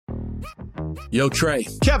Yo, Trey.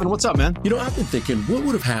 Kevin, what's up, man? You know, I've been thinking, what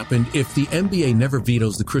would have happened if the NBA never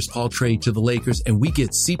vetoes the Chris Paul trade to the Lakers and we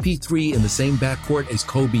get CP3 in the same backcourt as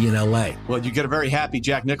Kobe in LA? Well, you get a very happy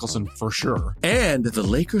Jack Nicholson for sure. And the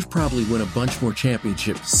Lakers probably win a bunch more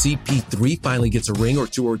championships. CP3 finally gets a ring or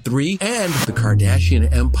two or three, and the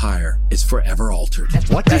Kardashian empire is forever altered.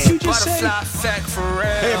 What did you just say?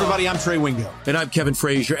 Hey, everybody, I'm Trey Wingo. And I'm Kevin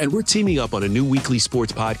Frazier, and we're teaming up on a new weekly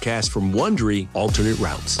sports podcast from Wondery, Alternate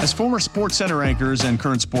Routes. As former Sports Center anchors and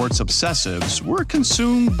current sports obsessives, we're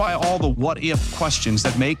consumed by all the what-if questions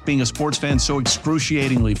that make being a sports fan so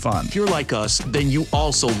excruciatingly fun. If you're like us, then you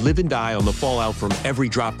also live and die on the fallout from every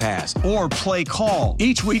drop pass. Or play call.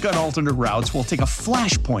 Each week on Alternate Routes, we'll take a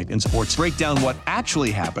flashpoint in sports, break down what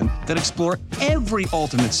actually happened, then explore every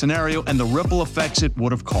alternate scenario and the ripple effects it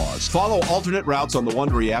would have caused. Follow Alternate Routes on the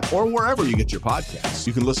Wondery app or wherever you get your podcasts.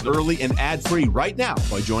 You can listen early and ad-free right now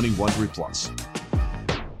by joining Wondery Plus.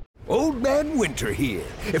 Old Man Winter here.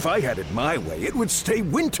 If I had it my way, it would stay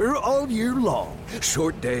winter all year long.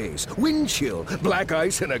 Short days, wind chill, black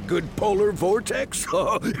ice, and a good polar vortex.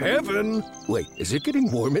 Oh, heaven! Wait, is it getting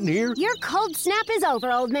warm in here? Your cold snap is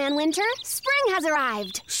over, Old Man Winter. Spring has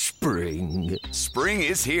arrived. Spring. Spring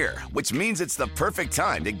is here, which means it's the perfect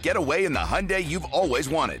time to get away in the Hyundai you've always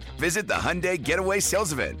wanted. Visit the Hyundai Getaway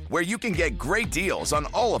Sales Event, where you can get great deals on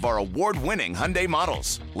all of our award-winning Hyundai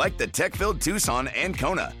models, like the tech-filled Tucson and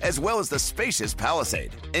Kona, as well as the spacious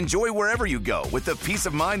Palisade. Enjoy wherever you go with the peace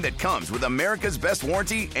of mind that comes with America's best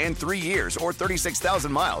warranty and 3 years or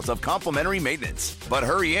 36,000 miles of complimentary maintenance. But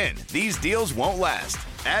hurry in, these deals won't last.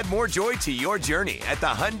 Add more joy to your journey at the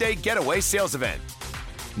Hyundai Getaway Sales Event.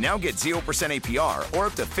 Now get 0% APR or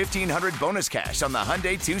up to $1,500 bonus cash on the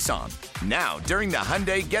Hyundai Tucson. Now, during the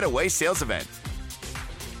Hyundai Getaway Sales Event.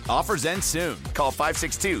 Offers end soon. Call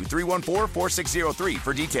 562-314-4603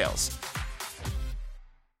 for details.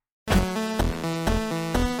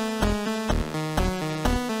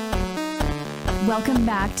 Welcome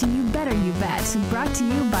back to You Better You Bet, brought to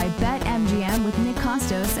you by BetMGM with Nick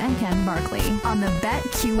Costos and Ken Barkley on the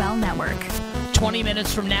BetQL network. 20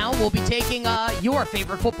 minutes from now, we'll be taking your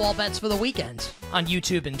favorite football bets for the weekend on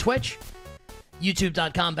YouTube and Twitch.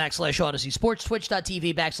 YouTube.com/Odyssey Sports,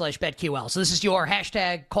 Twitch.tv/BetQL. So this is your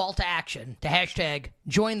hashtag call to action, to hashtag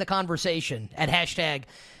join the conversation at hashtag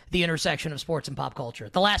the intersection of sports and pop culture.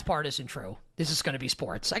 The last part isn't true. This is going to be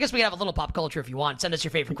sports. I guess we can have a little pop culture if you want. Send us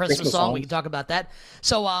your favorite Christmas song. We can talk about that.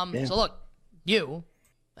 So, so look, I can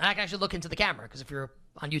actually look into the camera because if you're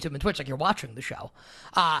on YouTube and Twitch, like you're watching the show.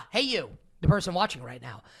 Hey, you, the person watching right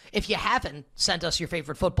now. If you haven't sent us your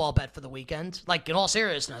favorite football bet for the weekend, like in all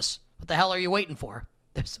seriousness, what the hell are you waiting for?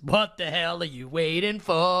 What the hell are you waiting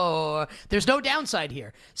for? There's no downside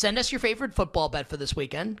here. Send us your favorite football bet for this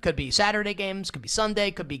weekend. Could be Saturday games, could be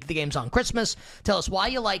Sunday, could be the games on Christmas. Tell us why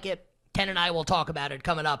you like it. Ken and I will talk about it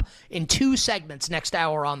coming up in 2 segments next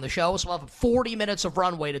hour on the show. So we'll have 40 minutes of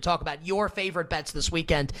runway to talk about your favorite bets this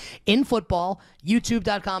weekend in football.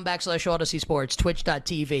 YouTube.com/Odyssey Sports,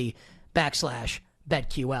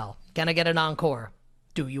 Twitch.tv/BetQL. Can I get an encore?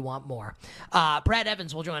 Do you want more? Brad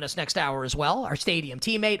Evans will join us next hour as well, our stadium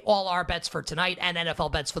teammate. All our bets for tonight and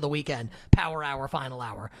NFL bets for the weekend. Power hour, final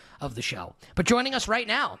hour of the show. But joining us right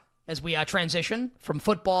now as we transition from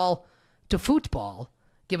football to football,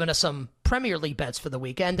 giving us some Premier League bets for the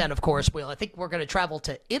weekend. And, of course, I think we're going to travel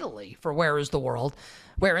to Italy for Where in the World,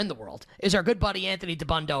 is our good buddy Anthony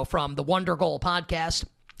Dabbundo from the Wonder Goal podcast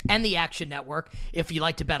and the Action Network. If you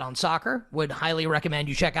like to bet on soccer, would highly recommend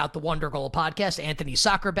you check out the Wonder Goal podcast, Anthony's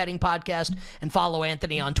soccer betting podcast, and follow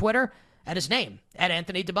Anthony on Twitter at his name, at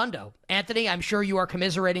Anthony Dabbundo. Anthony, I'm sure you are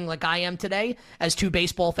commiserating like I am today as 2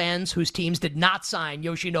 baseball fans whose teams did not sign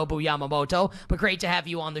Yoshinobu Yamamoto, but great to have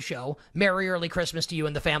you on the show. Merry early Christmas to you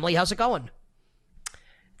and the family. How's it going?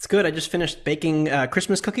 It's good. I just finished baking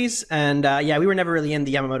Christmas cookies, and we were never really in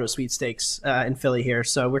the Yamamoto sweepstakes in Philly here,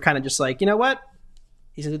 so we're kind of just like, you know what?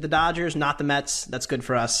 He's into the Dodgers, not the Mets. That's good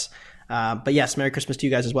for us. But yes, Merry Christmas to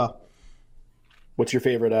you guys as well. What's your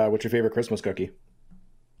favorite Christmas cookie?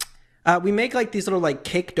 We make like these little like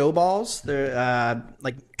cake dough balls. They're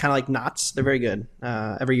like kind of like knots. They're very good.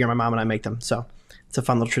 Every year my mom and I make them, so it's a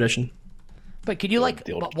fun little tradition. But could you like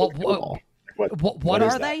what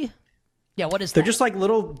are they? Yeah, what is that? They're just like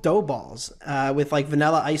little dough balls with like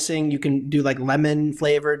vanilla icing. You can do like lemon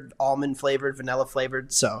flavored, almond flavored, vanilla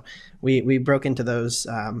flavored. So we broke into those.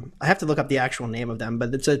 I have to look up the actual name of them,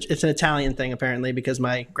 but it's an Italian thing apparently because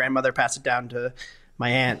my grandmother passed it down to my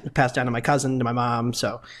aunt, passed down to my cousin, to my mom.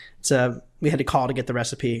 So we had to call to get the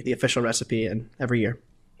recipe, the official recipe, and every year.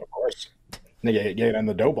 Of course. Yeah, and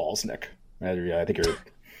the dough balls, Nick. I think you're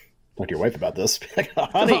Talk to your wife about this.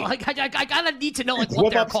 Honey, well, I gotta need to know like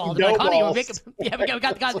what they're called. Like, honey, we're making, yeah, we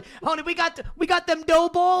got the guys. Honey, we got them dough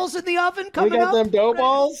balls in the oven coming up. We got them dough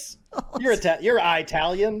balls. You're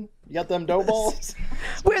Italian. You got them dough balls.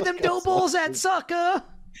 Where them dough balls at, sucker?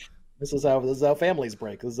 This is how families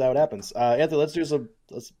break. This is how it happens. Anthony, let's do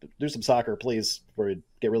some soccer, please, before we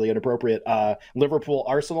get really inappropriate. Liverpool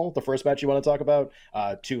Arsenal, the first match you want to talk about.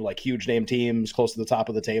 Two like huge name teams, close to the top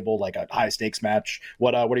of the table, like a high stakes match.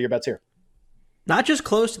 What are your bets here? Not just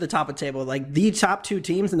close to the top of the table, like the top two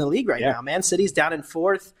teams in the league right now. Man City's down in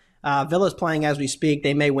fourth. Villa's playing as we speak.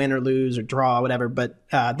 They may win or lose or draw, or wwhatever. But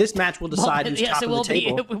this match will decide who's top of the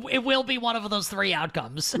table. It will be one of those three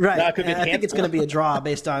outcomes. Right. I think it's going to be a draw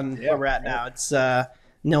based on where we're at now. It's 0-0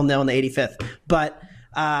 in the 85th. But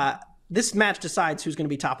this match decides who's going to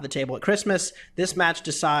be top of the table at Christmas. This match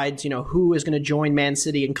decides, who is going to join Man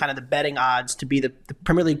City and kind of the betting odds to be the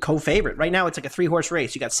Premier League co-favorite. Right now, it's like a 3-horse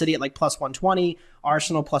race. You got City at like plus 120,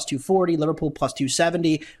 Arsenal plus 240, Liverpool plus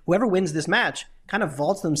 270. Whoever wins this match kind of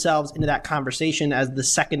vaults themselves into that conversation as the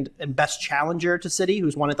second and best challenger to City,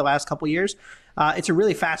 who's won it the last couple years. It's a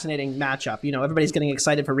really fascinating matchup. Everybody's getting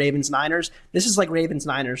excited for Ravens-Niners. This is like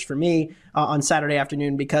Ravens-Niners for me on Saturday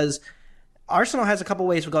afternoon because Arsenal has a couple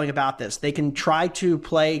ways of going about this. They can try to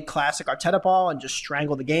play classic Arteta ball and just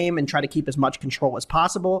strangle the game and try to keep as much control as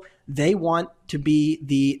possible. They want to be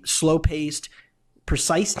the slow-paced,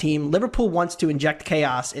 precise team. Liverpool wants to inject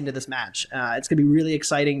chaos into this match. It's going to be really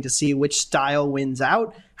exciting to see which style wins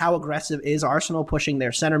out. How aggressive is Arsenal pushing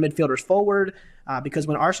their center midfielders forward? Because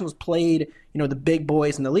when Arsenal's played, the big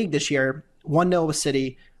boys in the league this year, 1-0 with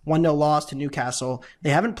City, 1-0 loss to Newcastle, they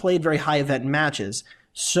haven't played very high event matches.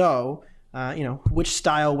 So, which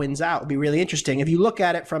style wins out would be really interesting. If you look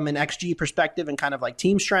at it from an XG perspective and kind of like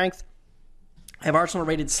team strength, I have Arsenal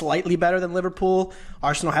rated slightly better than Liverpool.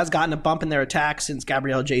 Arsenal has gotten a bump in their attack since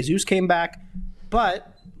Gabriel Jesus came back,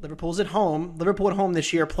 but Liverpool's at home. Liverpool at home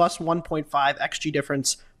this year, plus 1.5 XG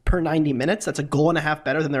difference per 90 minutes. That's a goal and a half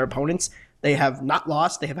better than their opponents. They have not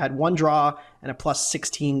lost. They have had one draw and a plus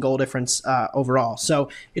 16 goal difference overall. So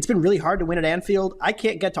it's been really hard to win at Anfield. I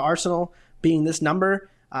can't get to Arsenal being this number.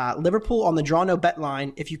 Liverpool on the draw no bet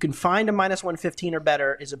line, if you can find a minus 115 or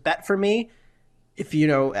better, is a bet for me. If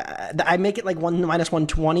I make it like minus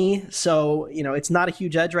 120, so it's not a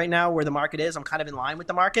huge edge right now where the market is. I'm kind of in line with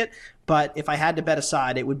the market, but if I had to bet a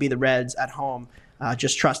side, it would be the Reds at home.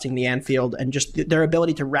 Just trusting the Anfield and just their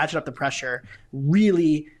ability to ratchet up the pressure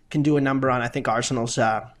really can do a number on, I think, Arsenal's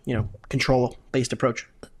control-based approach.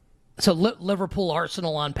 So Liverpool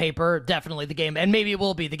Arsenal on paper, definitely the game, and maybe it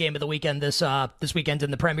will be the game of the weekend this weekend in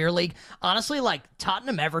the Premier League. Honestly, like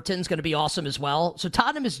Tottenham Everton's going to be awesome as well. So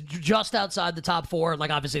Tottenham is just outside the top four. Like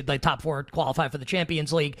obviously, the top four qualify for the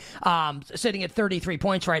Champions League. Sitting at 33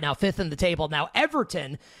 points right now, fifth in the table. Now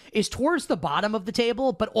Everton is towards the bottom of the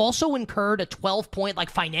table, but also incurred a 12-point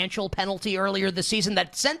financial penalty earlier this season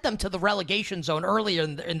that sent them to the relegation zone earlier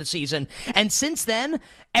in the season. And since then,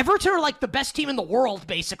 Everton are like the best team in the world,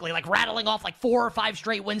 basically, rattling off 4 or 5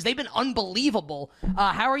 straight wins. They've been unbelievable.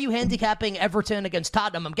 How are you handicapping Everton against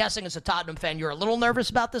Tottenham? I'm guessing as a Tottenham fan, you're a little nervous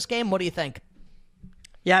about this game. What do you think?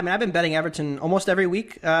 Yeah, I've been betting Everton almost every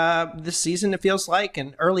week this season, it feels like.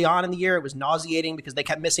 And early on in the year, it was nauseating because they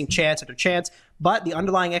kept missing chance after chance. But the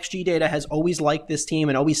underlying XG data has always liked this team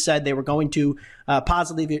and always said they were going to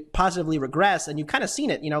positively regress. And you've kind of seen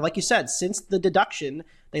it. Like you said, since the deduction,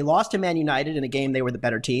 they lost to Man United in a game they were the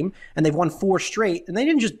better team, and they've won 4 straight. And they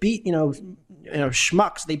didn't just beat,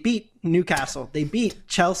 schmucks. They beat Newcastle. They beat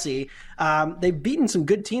Chelsea. They've beaten some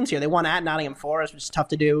good teams here. They won at Nottingham Forest, which is tough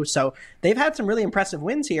to do. So they've had some really impressive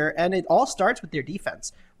wins here, and it all starts with their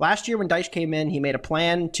defense. Last year when Dyche came in, he made a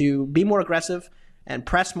plan to be more aggressive and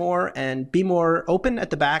press more and be more open at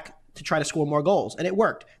the back to try to score more goals. And it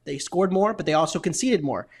worked. They scored more, but they also conceded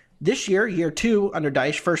more. This year 2 under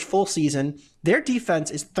Dyche, first full season, their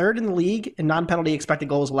defense is 3rd in the league in non-penalty expected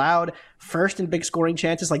goals allowed, 1st in big scoring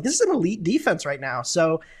chances. This is an elite defense right now.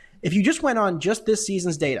 So if you just went on just this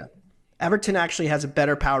season's data, Everton actually has a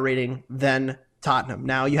better power rating than Tottenham.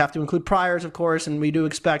 Now, you have to include priors, of course, and we do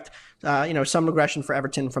expect some regression for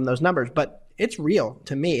Everton from those numbers, but it's real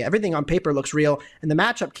to me. Everything on paper looks real. And the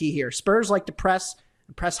matchup key here, Spurs like to press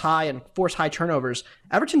high and force high turnovers.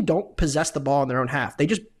 Everton don't possess the ball in their own half. They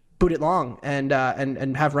just boot it long and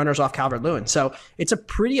have runners off Calvert-Lewin. So it's a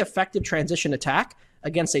pretty effective transition attack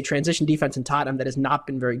against a transition defense in Tottenham that has not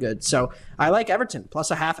been very good. So I like Everton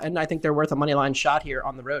plus a half, and I think they're worth a money line shot here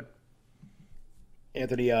on the road.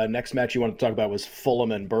 Anthony, next match you wanted to talk about was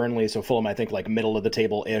Fulham and Burnley. So Fulham, I think, like middle of the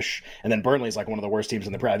table-ish. And then Burnley's like one of the worst teams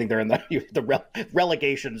in the Premier. I think they're in the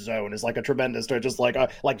relegation zone is like a tremendous, just like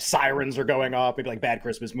sirens are going off. Maybe like bad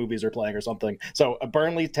Christmas movies are playing or something. So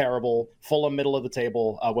Burnley, terrible. Fulham, middle of the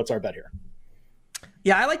table. What's our bet here?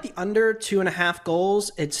 Yeah, I like the under 2.5 goals.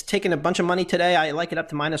 It's taken a bunch of money today. I like it up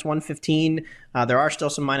to minus 115. There are still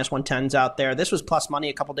some minus 110s out there. This was plus money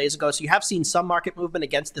a couple days ago, so you have seen some market movement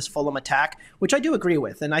against this Fulham attack, which I do agree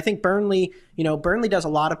with. And I think Burnley does a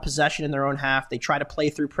lot of possession in their own half. They try to play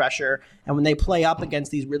through pressure, and when they play up against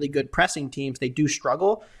these really good pressing teams, they do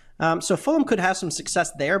struggle. So Fulham could have some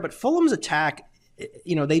success there, but Fulham's attack,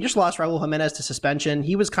 they just lost Raul Jimenez to suspension.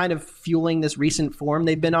 He was kind of fueling this recent form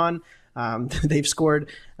they've been on. They've scored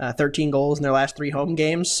 13 goals in their last 3 home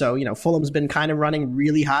games. So, Fulham's been kind of running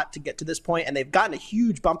really hot to get to this point, and they've gotten a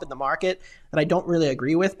huge bump in the market that I don't really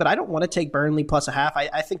agree with, but I don't want to take Burnley plus a half.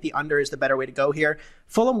 I think the under is the better way to go here.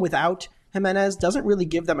 Fulham without Jimenez doesn't really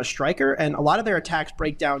give them a striker, and a lot of their attacks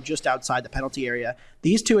break down just outside the penalty area.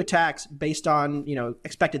 These 2 attacks based on,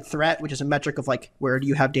 expected threat, which is a metric of like where do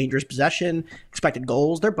you have dangerous possession, expected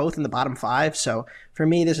goals, they're both in the bottom 5. So for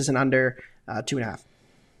me, this is an under 2.5.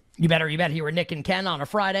 You bet here with Nick and Ken on a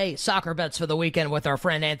Friday. Soccer bets for the weekend with our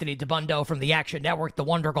friend Anthony Dabbundo from the Action Network, the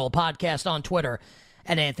Wonder Goal podcast on Twitter,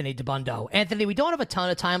 and Anthony Dabbundo. Anthony, we don't have a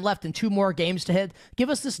ton of time left and 2 more games to hit.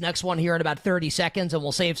 Give us this next one here in about 30 seconds, and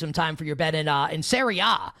we'll save some time for your bet in Serie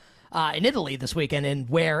A in Italy this weekend. And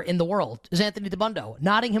where in the world is Anthony Dabbundo?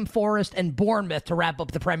 Nottingham Forest and Bournemouth to wrap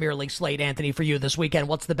up the Premier League slate, Anthony, for you this weekend.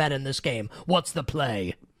 What's the bet in this game? What's the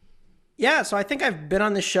play? Yeah, so I think I've been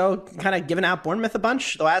on this show kind of giving out Bournemouth a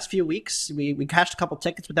bunch the last few weeks. We cashed a couple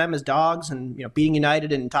tickets with them as dogs and beating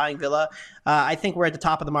United and tying Villa. I think we're at the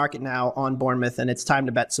top of the market now on Bournemouth, and it's time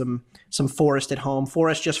to bet some Forest at home.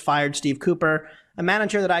 Forest just fired Steve Cooper, a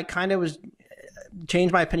manager that I kind of was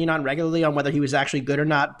changed my opinion on regularly on whether he was actually good or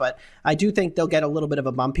not, but I do think they'll get a little bit of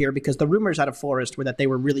a bump here because the rumors out of Forest were that they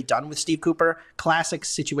were really done with Steve Cooper. Classic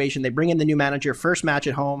situation. They bring in the new manager, first match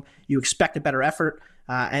at home. You expect a better effort.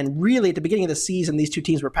 And really, at the beginning of the season, these 2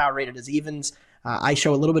 teams were power rated as evens. I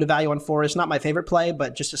show a little bit of value on Forest. Not my favorite play,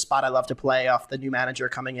 but just a spot I love to play off the new manager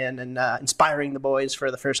coming in and inspiring the boys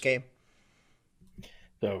for the first game.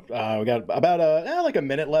 So we got about a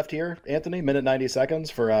minute left here, Anthony. Minute 90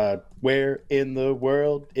 seconds for where in the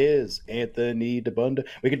world is Anthony Dabbundo?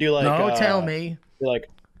 We could do like tell me. Like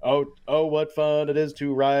oh what fun it is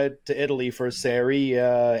to ride to Italy for Serie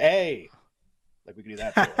A. Like we could do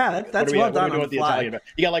that. That's well done on the fly.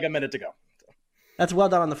 You got like a minute to go. That's well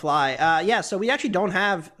done on the fly. So we actually don't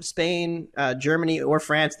have Spain, Germany, or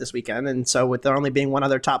France this weekend. And so with there only being one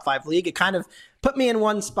other top 5 league, it kind of put me in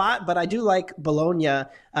one spot. But I do like Bologna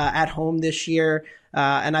at home this year.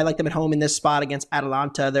 And I like them at home in this spot against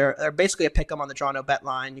Atalanta. They're basically a pick 'em on the draw no bet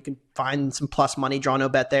line. You can find some plus money draw no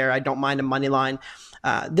bet there. I don't mind a money line.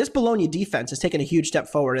 This Bologna defense has taken a huge step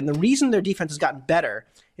forward. And the reason their defense has gotten better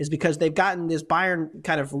is because they've gotten this Bayern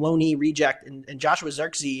kind of loanee reject and Joshua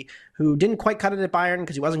Zirkzee, who didn't quite cut it at Bayern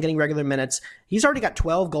because he wasn't getting regular minutes. He's already got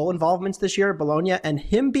 12 goal involvements this year at Bologna, and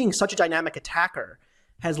him being such a dynamic attacker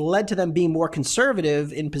has led to them being more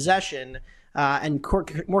conservative in possession and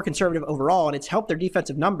more conservative overall, and it's helped their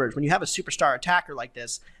defensive numbers. When you have a superstar attacker like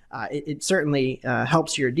this, it certainly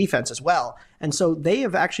helps your defense as well. And so they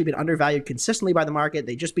have actually been undervalued consistently by the market.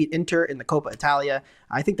 They just beat Inter in the Coppa Italia.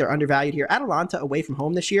 I think they're undervalued here. Atalanta away from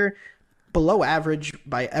home this year, below average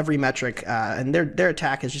by every metric, and their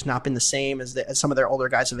attack has just not been the same as some of their older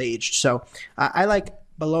guys have aged. So I like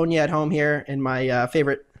Bologna at home here in my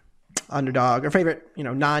favorite underdog or favorite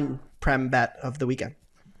non-prem bet of the weekend.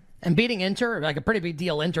 And beating Inter, like a pretty big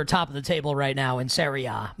deal. Inter top of the table right now in Serie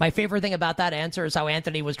A. My favorite thing about that answer is how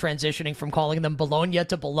Anthony was transitioning from calling them Bologna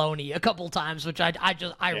to Bologna a couple times, which I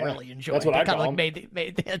really enjoyed. That's what I call them. Made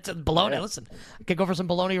it to Bologna. Yeah. Listen, I could go for some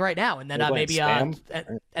Bologna right now, and then maybe and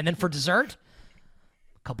then for dessert,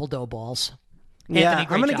 a couple dough balls. Yeah,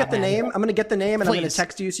 Anthony, I'm gonna get the name. I'm gonna get the name, and I'm gonna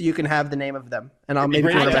text you so you can have the name of them, and I'll maybe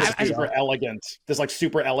super elegant. This like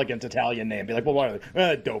super elegant Italian name. Be like, well, what are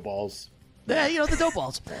they? Dough balls. The dope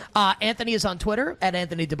balls. Anthony is on Twitter at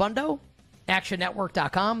Anthony Dabbundo,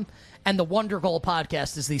 actionnetwork.com, and the Wonder Goal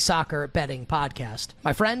podcast is the soccer betting podcast.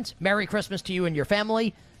 My friend, Merry Christmas to you and your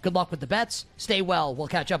family. Good luck with the bets. Stay well. We'll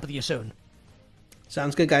catch up with you soon.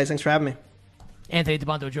 Sounds good, guys. Thanks for having me. Anthony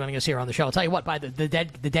Dabbundo joining us here on the show. I'll tell you what, by the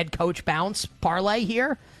dead coach bounce parlay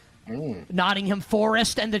here, Nottingham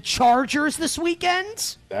Forest and the Chargers this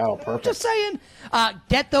weekend. Oh, perfect. Just saying.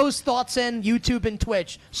 Get those thoughts in YouTube and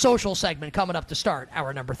Twitch. Social segment coming up to start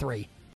hour number 3.